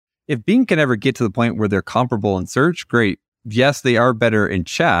if Bing can ever get to the point where they're comparable in search, great. Yes, they are better in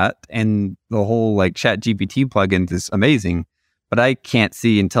chat, and the whole like Chat GPT plugin is amazing. But I can't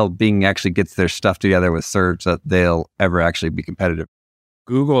see until Bing actually gets their stuff together with search that they'll ever actually be competitive.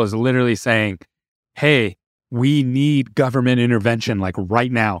 Google is literally saying, hey, we need government intervention like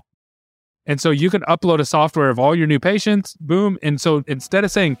right now. And so you can upload a software of all your new patients, boom. And so instead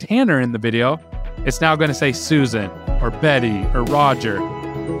of saying Tanner in the video, it's now going to say Susan or Betty or Roger.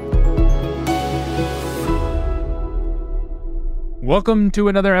 Welcome to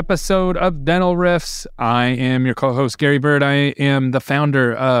another episode of Dental Riffs. I am your co-host, Gary Bird. I am the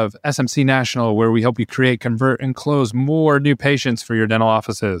founder of SMC National, where we help you create, convert, and close more new patients for your dental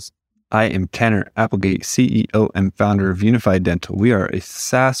offices. I am Tanner Applegate, CEO and founder of Unified Dental. We are a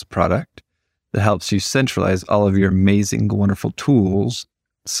SaaS product that helps you centralize all of your amazing, wonderful tools,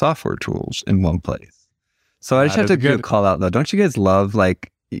 software tools in one place. So I just have to give a call out though. Don't you guys love like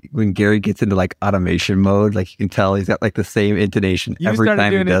when Gary gets into like automation mode? Like you can tell he's got like the same intonation every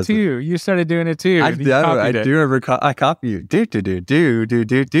time he does it. You started doing it too. I do remember. I copy you. Do.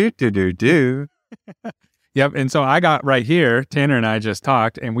 Yep. And so I got right here, Tanner and I just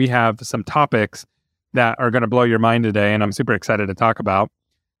talked, and we have some topics that are going to blow your mind today, and I'm super excited to talk about.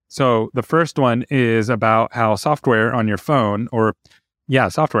 So the first one is about how software on your phone,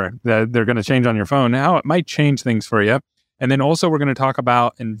 software that they're going to change on your phone, how it might change things for you. And then also we're going to talk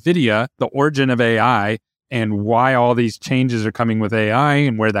about NVIDIA, the origin of AI, and why all these changes are coming with AI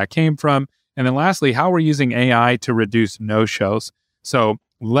and where that came from. And then lastly, how we're using AI to reduce no-shows. So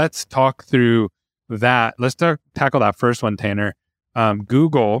let's talk through that. Let's tackle that first one, Tanner.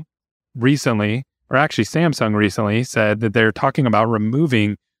 Google recently, or actually Samsung recently, said that they're talking about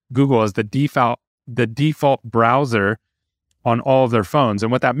removing Google as the default browser on all of their phones.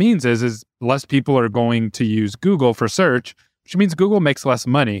 And what that means is less people are going to use Google for search, which means Google makes less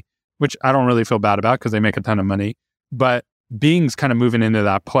money, which I don't really feel bad about because they make a ton of money. But Bing's kind of moving into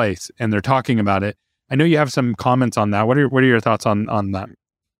that place, and they're talking about it. I know you have some comments on that. What are your thoughts on that?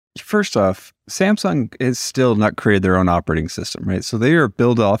 First off, Samsung has still not created their own operating system, right? So they are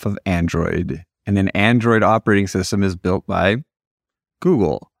built off of Android, and an Android operating system is built by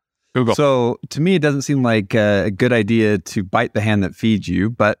Google. So to me, it doesn't seem like a good idea to bite the hand that feeds you.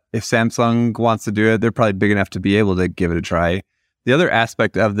 But if Samsung wants to do it, they're probably big enough to be able to give it a try. The other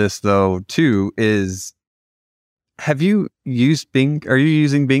aspect of this, though, too, is have you used Bing? Are you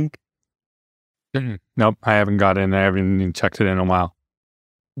using Bing? Nope, I haven't got in. I haven't even checked it in a while.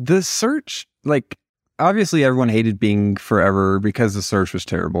 The search, like, obviously everyone hated Bing forever because the search was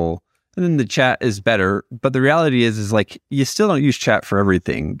terrible. And then the chat is better. But the reality is like, you still don't use chat for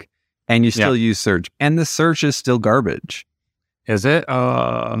everything. And you still use search. And the search is still garbage. Is it?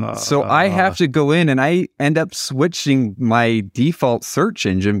 So I have to go in and I end up switching my default search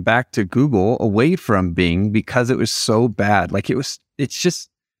engine back to Google away from Bing because it was so bad. Like it's just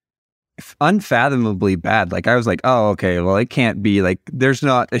unfathomably bad. Like I was like, oh, okay, well, it can't be like, there's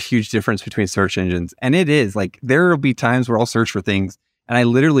not a huge difference between search engines. And it is like, there will be times where I'll search for things and I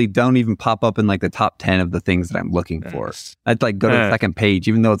literally don't even pop up in like the top 10 of the things that I'm looking for. I'd like go to the second page,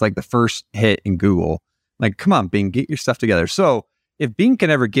 even though it's like the first hit in Google. Like, come on, Bing, get your stuff together. So if Bing can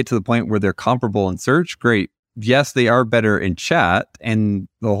ever get to the point where they're comparable in search, great. Yes, they are better in chat, and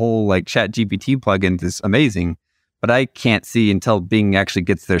the whole like Chat GPT plugin is amazing. But I can't see until Bing actually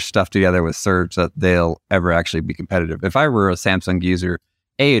gets their stuff together with search that they'll ever actually be competitive. If I were a Samsung user,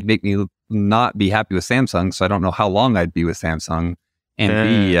 it'd make me not be happy with Samsung, so I don't know how long I'd be with Samsung. And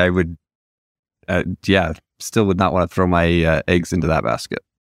B, I would, still would not want to throw my eggs into that basket.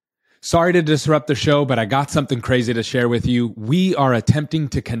 Sorry to disrupt the show, but I got something crazy to share with you. We are attempting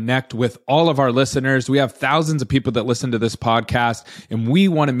to connect with all of our listeners. We have thousands of people that listen to this podcast, and we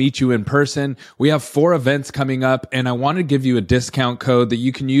want to meet you in person. We have 4 events coming up, and I want to give you a discount code that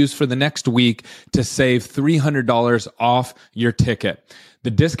you can use for the next week to save $300 off your ticket. The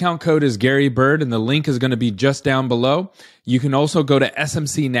discount code is Gary Bird, and the link is going to be just down below. You can also go to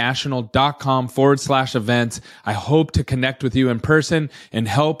smcnational.com/events. I hope to connect with you in person and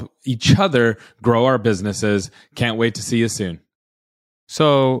help each other grow our businesses. Can't wait to see you soon.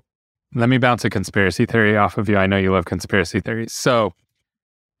 So let me bounce a conspiracy theory off of you. I know you love conspiracy theories. So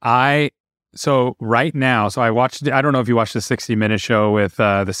right now, I watched, I don't know if you watched the 60-minute show with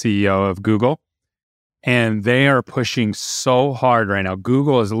the CEO of Google. And they are pushing so hard right now.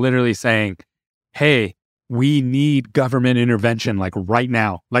 Google is literally saying, hey, we need government intervention like right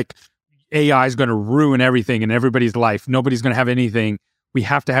now. Like AI is going to ruin everything in everybody's life. Nobody's going to have anything. We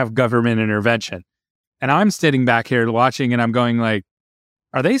have to have government intervention. And I'm sitting back here watching and I'm going like,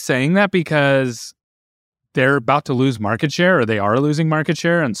 are they saying that because they're about to lose market share, or they are losing market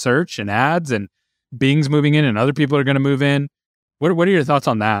share on search and ads, and Bing's moving in and other people are going to move in. What are your thoughts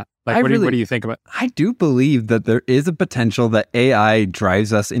on that? Like, what do you think about it? I do believe that there is a potential that AI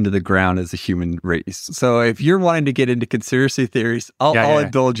drives us into the ground as a human race. So if you're wanting to get into conspiracy theories, I'll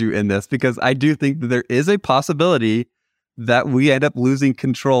indulge you in this, because I do think that there is a possibility that we end up losing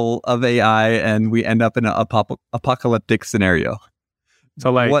control of AI and we end up in an apocalyptic scenario.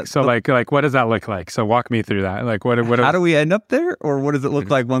 So what does that look like? So walk me through that. Like how do we end up there, or what does it look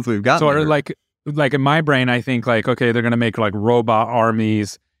like once we've gotten there? Like in my brain, I think like, okay, they're going to make like robot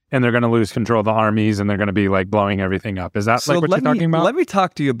armies, and they're going to lose control of the armies, and they're going to be like blowing everything up. Is that like what you're talking about? Let me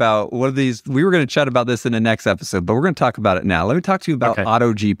talk to you about one of these. We were going to chat about this in the next episode, but we're going to talk about it now. Let me talk to you about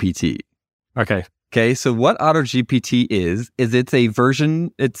AutoGPT. Okay. So what AutoGPT is it's a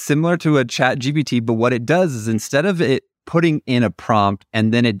version, it's similar to a ChatGPT, but what it does is instead of it putting in a prompt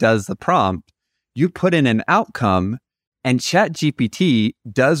and then it does the prompt, you put in an outcome, and ChatGPT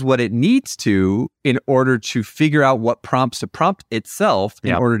does what it needs to in order to figure out what prompts to prompt itself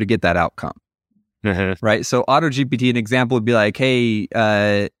in order to get that outcome. Right? So AutoGPT, an example would be like, hey,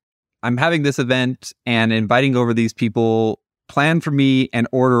 I'm having this event and inviting over these people. Plan for me and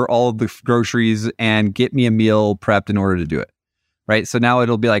order all of the groceries and get me a meal prepped in order to do it. Right? So now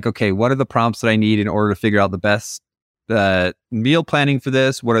it'll be like, okay, what are the prompts that I need in order to figure out the best meal planning for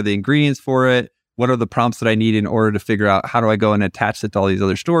this? What are the ingredients for it? What are the prompts that I need in order to figure out how do I go and attach it to all these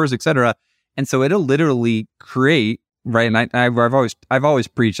other stores, et cetera? And so it'll literally create, right? And I've always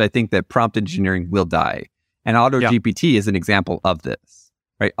preached, I think that prompt engineering will die. And AutoGPT is an example of this,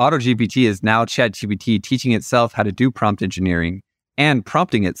 right? AutoGPT is now ChatGPT teaching itself how to do prompt engineering and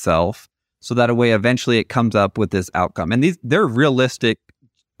prompting itself so that a way eventually it comes up with this outcome. And they're realistic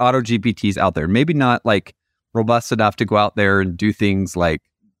AutoGPTs out there. Maybe not like robust enough to go out there and do things like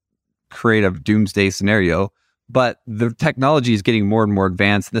create a doomsday scenario, but the technology is getting more and more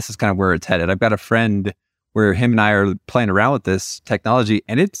advanced. This is kind of where it's headed. I've got a friend where him and I are playing around with this technology,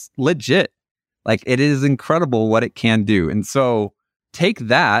 and it's legit. Like, it is incredible what it can do. And so take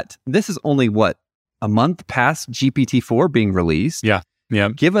that. This is only a month past GPT-4 being released. Yeah.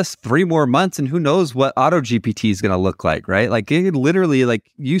 Give us 3 more months, and who knows what AutoGPT is going to look like, right? Like, it literally, like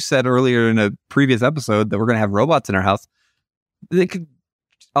you said earlier in a previous episode, that we're going to have robots in our house.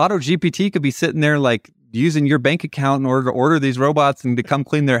 AutoGPT could be sitting there like using your bank account in order to order these robots and to come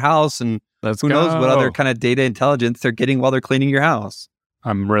clean their house. And who knows what other kind of data intelligence they're getting while they're cleaning your house.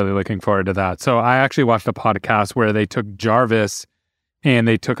 I'm really looking forward to that. So I actually watched a podcast where they took Jarvis and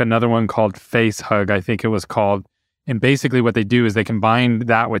they took another one called FaceHug, I think it was called. And basically what they do is they combine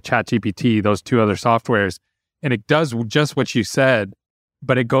that with ChatGPT, those 2 other softwares, and it does just what you said,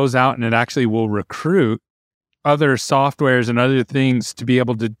 but it goes out and it actually will recruit other softwares and other things to be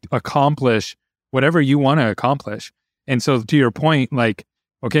able to accomplish whatever you want to accomplish. And so to your point, like,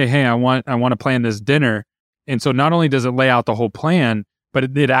 okay, hey, I want to plan this dinner. And so not only does it lay out the whole plan,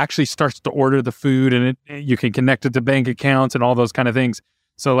 but it actually starts to order the food, and you can connect it to bank accounts and all those kind of things.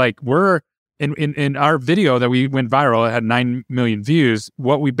 So like, we're in our video that we went viral, it had 9 million views.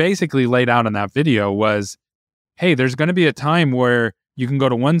 What we basically laid out in that video was, hey, there's going to be a time where you can go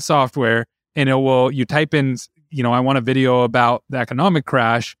to one software and you type in, I want a video about the economic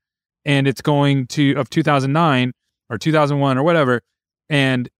crash, and it's going of 2009 or 2001 or whatever,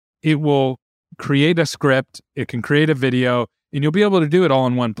 and it will create a script, it can create a video, and you'll be able to do it all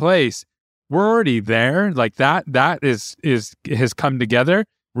in one place. We're already there. Like that has come together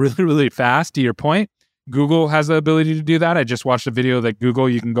really, really fast. To your point, Google has the ability to do that. I just watched a video that Google,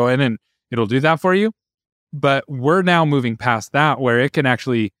 you can go in and it'll do that for you. But we're now moving past that, where it can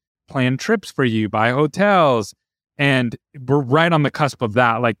actually plan trips for you, buy hotels. And we're right on the cusp of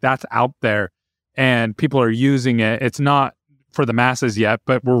that. Like, that's out there and people are using it. It's not for the masses yet,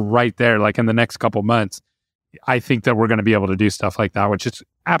 but we're right there. Like, in the next couple months, I think that we're going to be able to do stuff like that, which is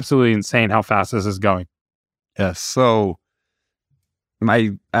absolutely insane how fast this is going. Yes. So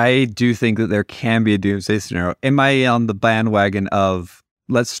I do think that there can be a doomsday scenario. Am I on the bandwagon of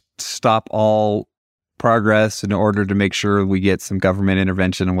let's stop all progress in order to make sure we get some government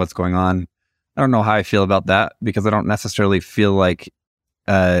intervention in what's going on? I don't know how I feel about that, because I don't necessarily feel like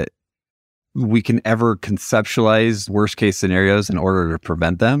we can ever conceptualize worst case scenarios in order to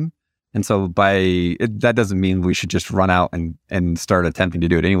prevent them. And so that doesn't mean we should just run out and start attempting to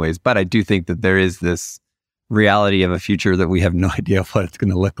do it anyways. But I do think that there is this reality of a future that we have no idea what it's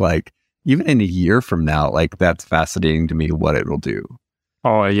going to look like. Even in a year from now, like, that's fascinating to me what it will do.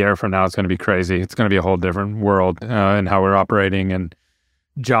 Oh, a year from now, it's going to be crazy. It's going to be a whole different world and how we're operating and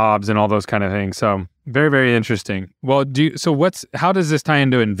jobs and all those kind of things. So Very, very interesting. Well, how does this tie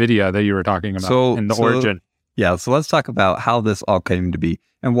into NVIDIA that you were talking about and the origin? Yeah, so let's talk about how this all came to be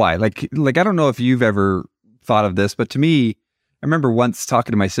and why. Like I don't know if you've ever thought of this, but to me, I remember once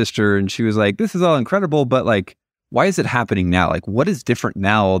talking to my sister and she was like, this is all incredible, but like, why is it happening now? Like, what is different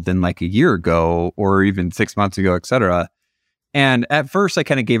now than like a year ago or even 6 months ago, et cetera? And at first I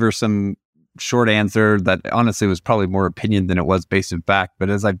kind of gave her some short answer that honestly was probably more opinion than it was based in fact. But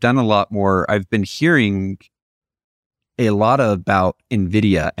as I've done a lot more, I've been hearing a lot about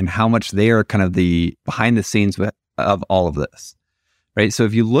NVIDIA and how much they are kind of the behind the scenes of all of this, right? So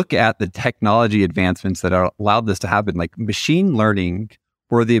if you look at the technology advancements that are allowed this to happen, like machine learning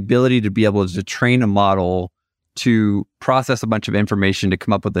or the ability to be able to train a model to process a bunch of information to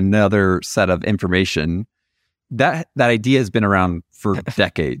come up with another set of information, that idea has been around for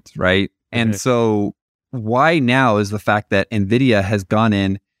decades, right? And so why now is the fact that NVIDIA has gone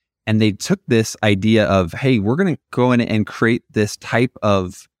in and they took this idea of, hey, we're going to go in and create this type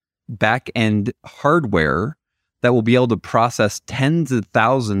of back-end hardware that will be able to process tens of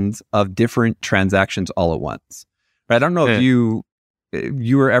thousands of different transactions all at once. Right? I don't know if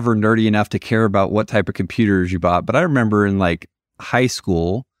you were ever nerdy enough to care about what type of computers you bought, but I remember in like high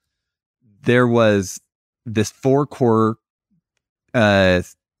school, there was this 4-core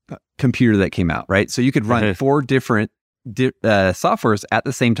computer that came out, right? So you could run 4 different softwares at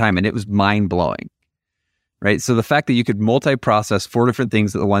the same time, and it was mind-blowing, right? So the fact that you could multi-process 4 different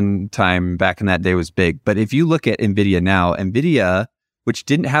things at the one time back in that day was big. But if you look at NVIDIA now, NVIDIA, which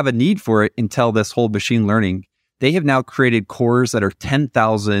didn't have a need for it until this whole machine learning, they have now created cores that are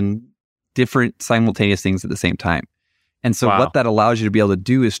 10,000 different simultaneous things at the same time. And so what that allows you to be able to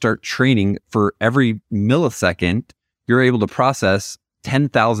do is start training for every millisecond, you're able to process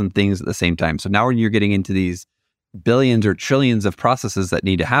 10,000 things at the same time. So now when you're getting into these billions or trillions of processes that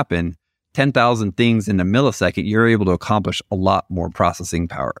need to happen, 10,000 things in a millisecond, you're able to accomplish a lot more processing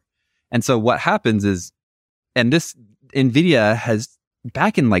power. And so what happens is, and this NVIDIA has,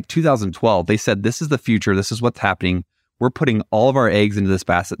 back in like 2012, they said, this is the future. This is what's happening. We're putting all of our eggs into this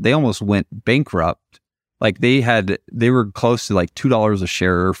basket. They almost went bankrupt. Like they were close to like $2 a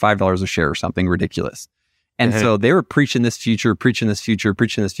share or $5 a share or something ridiculous. And so they were preaching this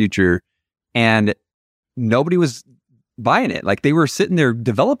future, and nobody was buying it. Like they were sitting there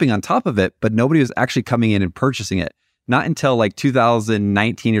developing on top of it, but nobody was actually coming in and purchasing it. Not until like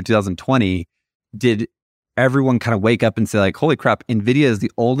 2019 or 2020 did everyone kind of wake up and say like, holy crap, NVIDIA is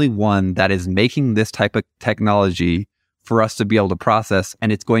the only one that is making this type of technology for us to be able to process,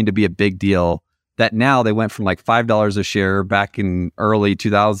 and it's going to be a big deal. That now they went from like $5 a share back in early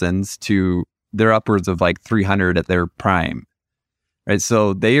 2000s to they're upwards of like 300 at their prime, right?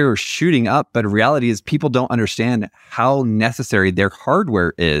 So they are shooting up, but reality is people don't understand how necessary their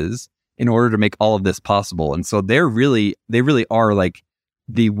hardware is in order to make all of this possible. And so they really are like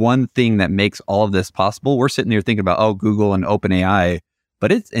the one thing that makes all of this possible. We're sitting here thinking about, Google and OpenAI,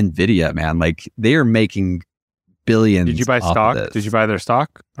 but it's NVIDIA, man. Like they are making billions. Did you buy stock? Did you buy their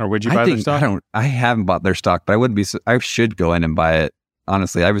stock, or would you buy their stock? I haven't bought their stock, but I should go in and buy it.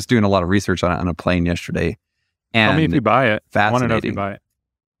 Honestly, I was doing a lot of research on it on a plane yesterday. And tell me if you buy it. Fascinating. I want to know if you buy it.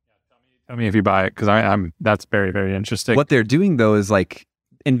 Tell me if you buy it, because I'm. That's very, very interesting. What they're doing though is like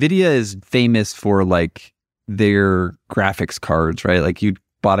NVIDIA is famous for like their graphics cards, right? Like you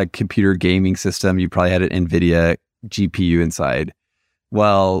bought a computer gaming system, you probably had an NVIDIA GPU inside.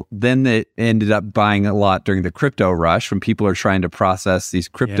 Well, then it ended up buying a lot during the crypto rush when people are trying to process these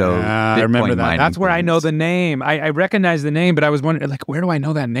crypto. Yeah, I remember that. That's where I know the name. I recognize the name, but I was wondering, like, where do I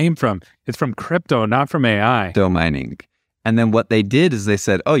know that name from? It's from crypto, not from AI. Crypto mining. And then what they did is they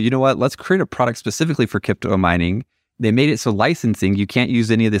said, you know what? Let's create a product specifically for crypto mining. They made it so licensing, you can't use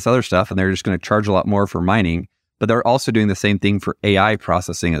any of this other stuff, and they're just going to charge a lot more for mining. But they're also doing the same thing for AI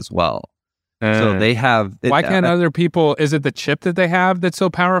processing as well. So they have... why can't other people... Is it the chip that they have that's so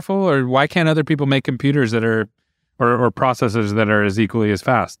powerful? Or why can't other people make computers that are... or processors that are as equally as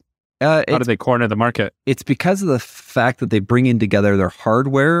fast? How do they corner the market? It's because of the fact that they bring in together their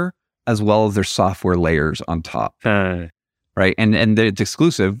hardware as well as their software layers on top. Right? And it's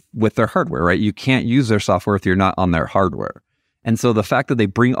exclusive with their hardware, right? You can't use their software if you're not on their hardware. And so the fact that they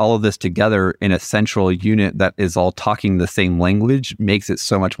bring all of this together in a central unit that is all talking the same language makes it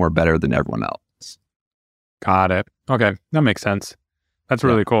so much more better than everyone else. Got it. Okay. That makes sense. That's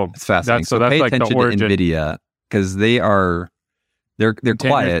really cool. It's fascinating. So that's pay like attention the origin. to NVIDIA because they're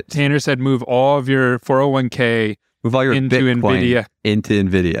quiet. Tanner said move all of your 401k move all your into Bitcoin into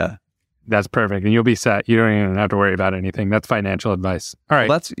NVIDIA. That's perfect. And you'll be set. You don't even have to worry about anything. That's financial advice. All right.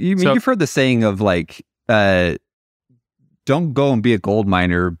 Well, you've heard the saying of like, don't don't go and be a gold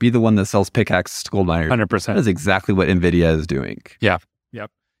miner. Be the one that sells pickaxes to gold miners. 100%. That is exactly what NVIDIA is doing. Yeah.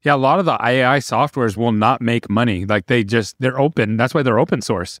 A lot of the AI softwares will not make money. Like they're open. That's why they're open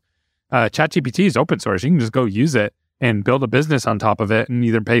source. ChatGPT is open source. You can just go use it and build a business on top of it and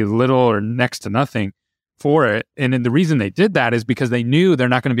either pay little or next to nothing for it. And then the reason they did that is because they knew they're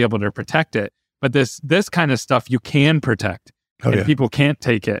not going to be able to protect it. But this kind of stuff you can protect, and people can't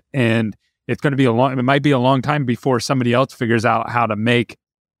take it. And it's going to be it might be a long time before somebody else figures out how to make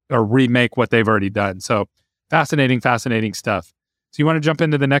or remake what they've already done. So fascinating stuff. So you want to jump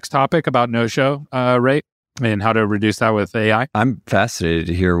into the next topic about no-show rate and how to reduce that with AI? I'm fascinated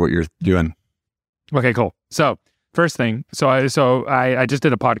to hear what you're doing. Okay, cool. So first thing, I just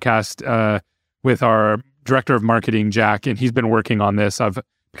did a podcast with our director of marketing, Jack, and he's been working on this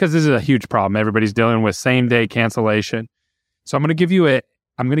because this is a huge problem. Everybody's dealing with same-day cancellation. So I'm going to give you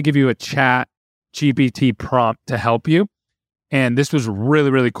a chat GPT prompt to help you. And this was really,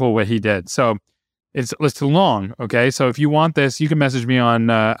 really cool what he did. So it's long, okay? So if you want this, you can message me on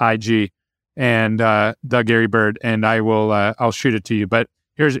IG and Doug Gary Bird, and I'll shoot it to you. But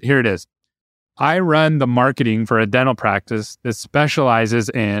here it is. I run the marketing for a dental practice that specializes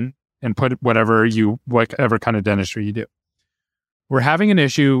in and put whatever kind of dentistry you do. We're having an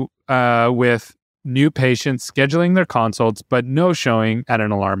issue with new patients scheduling their consults, but no showing at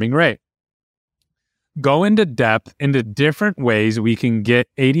an alarming rate. Go into depth into different ways we can get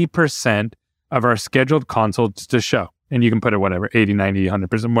 80% of our scheduled consults to show. And you can put it whatever, 80, 90,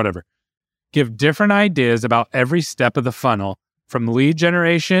 100%, whatever. Give different ideas about every step of the funnel, from lead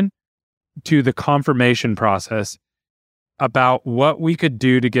generation to the confirmation process, about what we could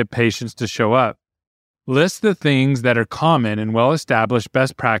do to get patients to show up. List the things that are common and well-established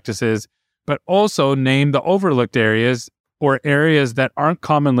best practices, but also name the overlooked areas or areas that aren't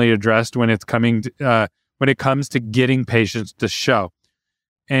commonly addressed when it comes to getting patients to show.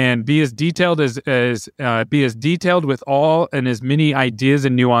 And be as detailed with all and as many ideas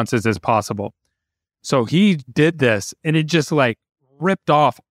and nuances as possible. So he did this, and it just ripped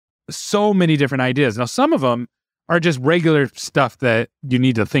off so many different ideas. Now, some of them are just regular stuff that you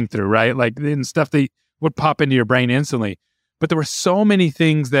need to think through, right? And stuff that would pop into your brain instantly. But there were so many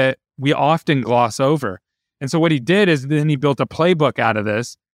things that we often gloss over. And so what he did is then he built a playbook out of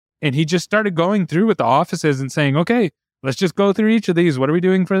this, and he just started going through with the offices and saying, okay, let's just go through each of these. What are we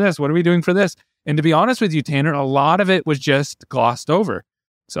doing for this? What are we doing for this? And to be honest with you, Tanner, a lot of it was just glossed over.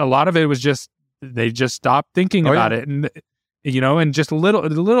 So a lot of it was just, they just stopped thinking about it, and and just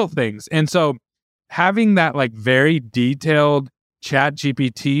little things. And so having that very detailed chat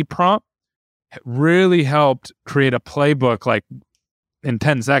GPT prompt really helped create a playbook in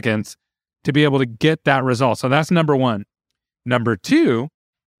 10 seconds to be able to get that result. So that's number one. Number two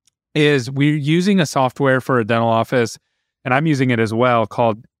is we're using a software for a dental office, and I'm using it as well,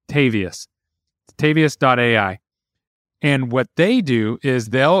 called Tavius. It's Tavius.ai. And what they do is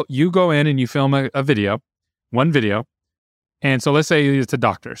you go in and you film one video. And so let's say it's a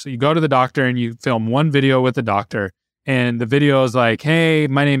doctor. So you go to the doctor and you film one video with the doctor, and the video is like, hey,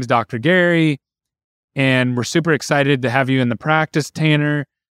 my name is Dr. Gary, and we're super excited to have you in the practice, Tanner.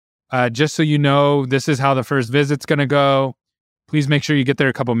 Just so you know, this is how the first visit's going to go. Please make sure you get there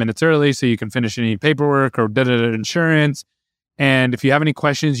a couple minutes early so you can finish any paperwork or insurance. And if you have any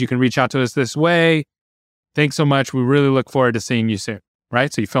questions, you can reach out to us this way. Thanks so much. We really look forward to seeing you soon.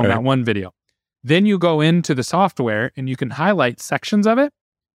 Right? So you film that one video. Then you go into the software and you can highlight sections of it.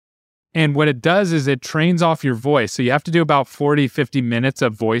 And what it does is it trains off your voice. So you have to do about 40, 50 minutes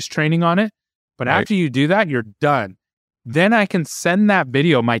of voice training on it. But after you do that, you're done. Then I can send that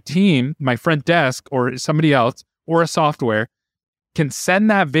video, my team, my front desk, or somebody else, or a software, can send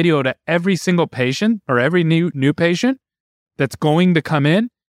that video to every single patient or every new patient that's going to come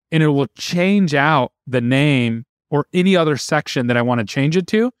in, and it will change out the name or any other section that I want to change it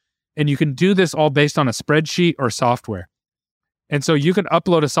to. And you can do this all based on a spreadsheet or software. And so you can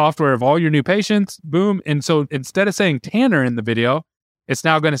upload a software of all your new patients, boom. And so instead of saying Tanner in the video, it's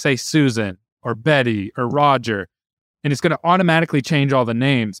now going to say Susan or Betty or Roger. And it's going to automatically change all the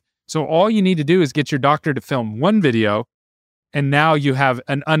names. So all you need to do is get your doctor to film one video, and now you have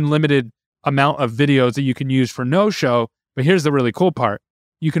an unlimited amount of videos that you can use for no-show. But here's the really cool part.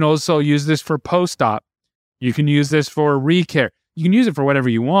 You can also use this for post-op. You can use this for recare. You can use it for whatever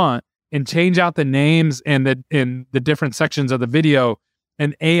you want, and change out the names and the different sections of the video,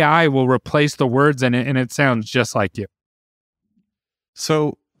 and AI will replace the words in it, and it sounds just like you.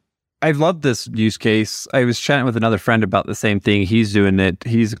 So I love this use case. I was chatting with another friend about the same thing. He's doing it.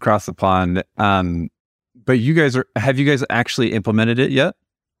 He's across the pond. But have you guys actually implemented it yet?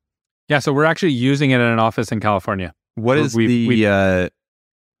 Yeah, so we're actually using it in an office in California. What is the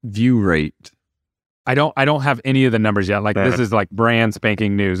view rate? I don't have any of the numbers yet. Like this is like brand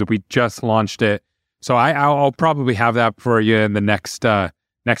spanking news. We just launched it, so I'll probably have that for you in the next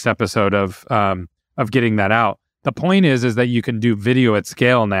episode of getting that out. The point is that you can do video at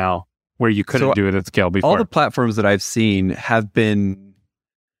scale now, where you couldn't do it at scale before. All the platforms that I've seen have been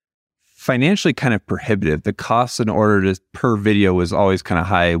financially kind of prohibitive. The cost in order per video was always kind of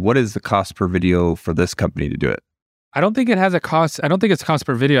high. What is the cost per video for this company to do it? I don't think it has a cost. I don't think it's cost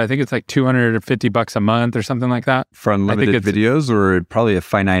per video. I think it's like $250 a month or something like that. For unlimited videos, or probably a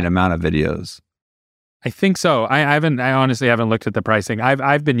finite amount of videos? I think so. I honestly haven't looked at the pricing.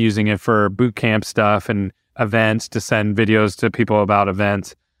 I've been using it for boot camp stuff and events to send videos to people about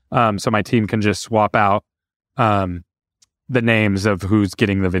events. So my team can just swap out the names of who's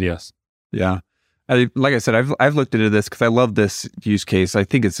getting the videos. Yeah. Like I said, I've looked into this because I love this use case. I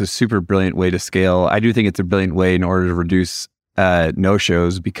think it's a super brilliant way to scale. I do think it's a brilliant way in order to reduce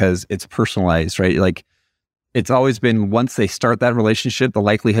no-shows because it's personalized, right? Like it's always been once they start that relationship, the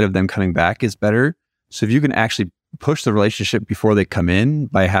likelihood of them coming back is better. So if you can actually push the relationship before they come in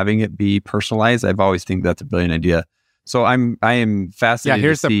by having it be personalized, I've always think that's a brilliant idea. So I am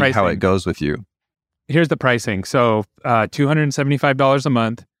fascinated to see how it goes with you. Here's the pricing. So $275 a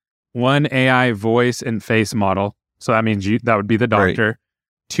month. One AI voice and face model. So that means that would be the doctor. Right.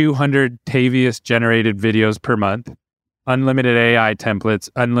 200 Tavius generated videos per month. Unlimited AI templates,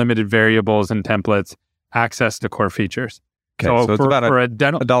 unlimited variables and templates, access to core features. Okay, so it's about a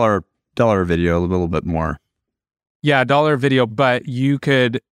dollar a video, a little bit more. Yeah, $1 a video, but you're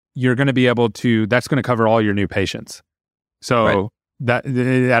going to be able to, that's going to cover all your new patients. So that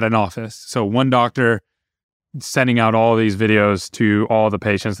at an office. So one doctor sending out all these videos to all the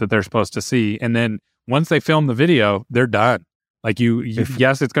patients that they're supposed to see. And then once they film the video, they're done. Like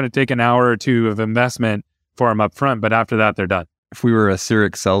yes, it's going to take an hour or two of investment for them up front, but after that, they're done. If we were a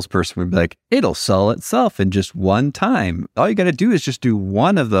Sirix salesperson, we'd be like, it'll sell itself in just one time. All you got to do is just do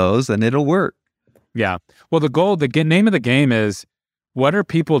one of those and it'll work. Yeah. Well, the name of the game is, what are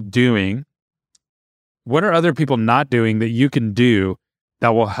people doing? What are other people not doing that you can do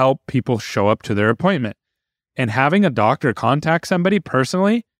that will help people show up to their appointment? And having a doctor contact somebody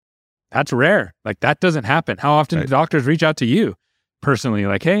personally, that's rare. Like that doesn't happen. How often do doctors reach out to you personally?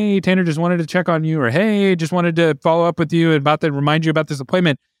 Like, hey, Tanner just wanted to check on you, or hey, just wanted to follow up with you remind you about this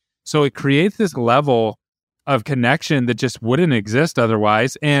appointment. So it creates this level of connection that just wouldn't exist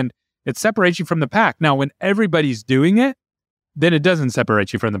otherwise. And it separates you from the pack. Now, when everybody's doing it, then it doesn't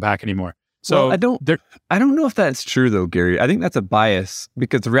separate you from the pack anymore. So I don't know if that's true though, Gary. I think that's a bias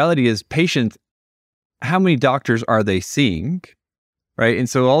because the reality is patients, how many doctors are they seeing, right? And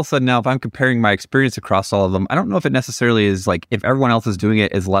so all of a sudden now, if I'm comparing my experience across all of them, I don't know if it necessarily is like if everyone else is doing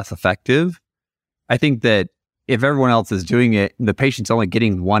it is less effective. I think that if everyone else is doing it, the patient's only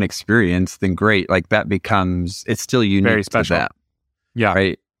getting one experience, then great. Like that becomes, it's still unique very special. To them. Yeah.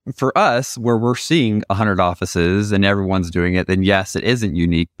 Right. For us, where we're seeing 100 offices and everyone's doing it, then yes, it isn't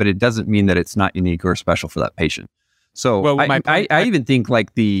unique, but it doesn't mean that it's not unique or special for that patient. So I even think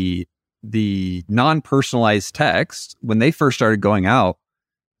like the non-personalized text, when they first started going out,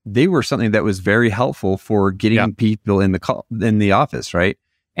 they were something that was very helpful for getting people in the office, right?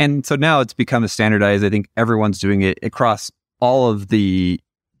 And so now it's become a standardized. I think everyone's doing it across all of the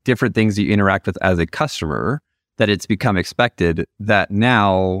different things that you interact with as a customer, that it's become expected that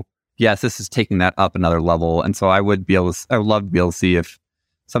now, yes, this is taking that up another level. And so I would love to be able to see if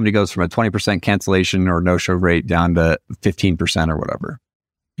somebody goes from a 20% cancellation or no-show rate down to 15% or whatever.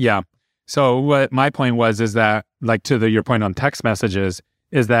 Yeah. So what my point is that, like your point on text messages,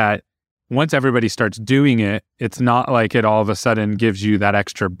 is that once everybody starts doing it, it's not like it all of a sudden gives you that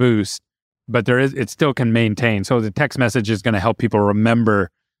extra boost, but it still can maintain. So the text message is going to help people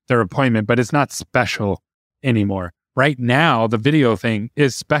remember their appointment, but it's not special anymore. Right now, the video thing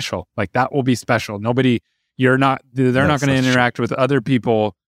is special. Like that will be special. They're not going to interact with other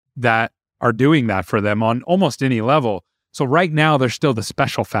people that are doing that for them on almost any level. So right now, there's still the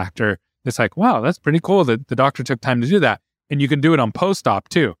special factor. It's like, wow, that's pretty cool that the doctor took time to do that. And you can do it on post-op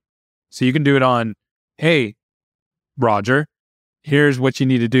too. So you can do it on, hey, Roger, here's what you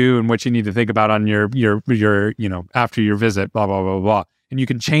need to do and what you need to think about on your after your visit, blah, blah, blah, blah. And you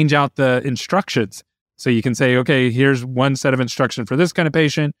can change out the instructions. So you can say, okay, here's one set of instructions for this kind of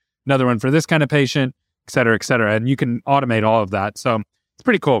patient, another one for this kind of patient, et cetera, et cetera. And you can automate all of that. So it's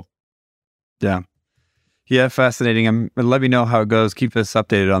pretty cool. Yeah. Yeah, fascinating. Let me know how it goes. Keep us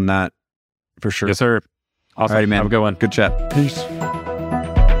updated on that for sure. Yes, sir. Awesome. All right, man. Have a good one. Good chat. Peace.